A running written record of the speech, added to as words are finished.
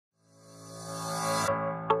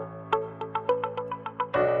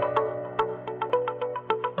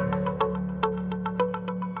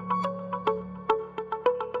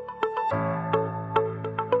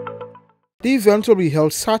The event will be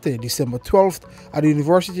held Saturday, December 12th at the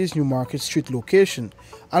university's Newmarket Street location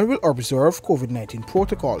and will observe COVID-19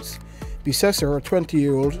 protocols. Bissessar, a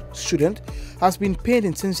 20-year-old student, has been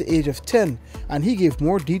painting since the age of 10, and he gave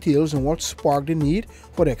more details on what sparked the need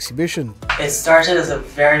for the exhibition. It started as a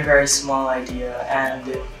very, very small idea,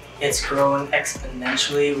 and it's grown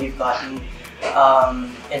exponentially. We've gotten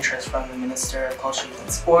interest from the Minister of Culture, Youth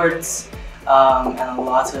and Sports, and a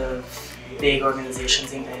lot of big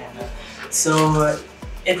organizations in Guyana. So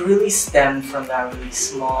it really stemmed from that really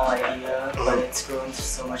small idea, but it's grown to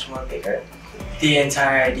so much more bigger. The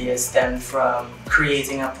entire idea stemmed from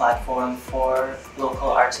creating a platform for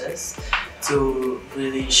local artists to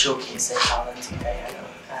really showcase their talent in Guyana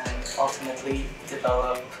and ultimately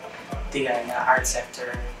develop the Guyana art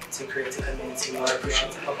sector to create a community more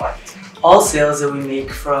appreciative of art. All sales that we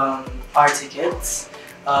make from our tickets,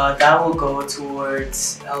 that will go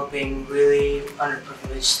towards helping really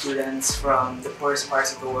underprivileged students from the poorest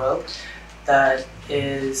parts of the world. That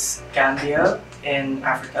is Gambia in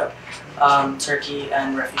Africa, Turkey,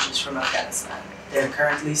 and refugees from Afghanistan. They're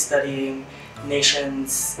currently studying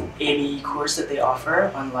Nation's ABE course that they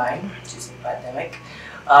offer online due to the pandemic.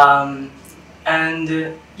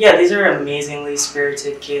 Yeah, these are amazingly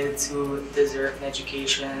spirited kids who deserve an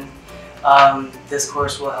education. This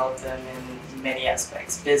course will help them in many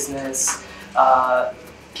aspects, business,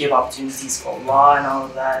 give opportunities for law and all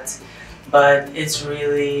of that. But it's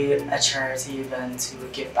really a charity event to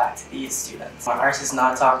give back to these students. Our art is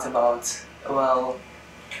not talked about, well,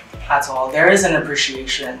 at all. There is an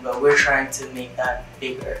appreciation, but we're trying to make that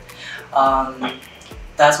bigger.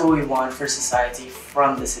 That's what we want for society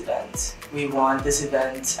from this event. We want this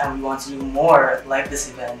event, and we want to do more like this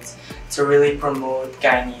event, to really promote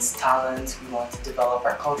Guyanese talent. We want to develop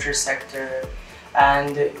our culture sector,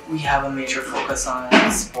 and we have a major focus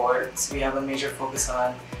on sports. We have a major focus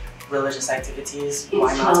on religious activities.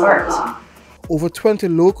 Why not art? Over 20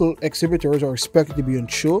 local exhibitors are expected to be on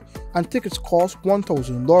show, and tickets cost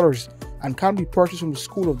 $1,000 and can be purchased from the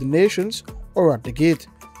School of the Nations or at the gate.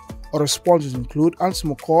 Other sponsors include Answer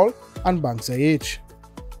McCall and Bank Zayech.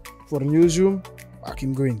 For the newsroom,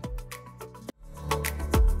 Akim Green.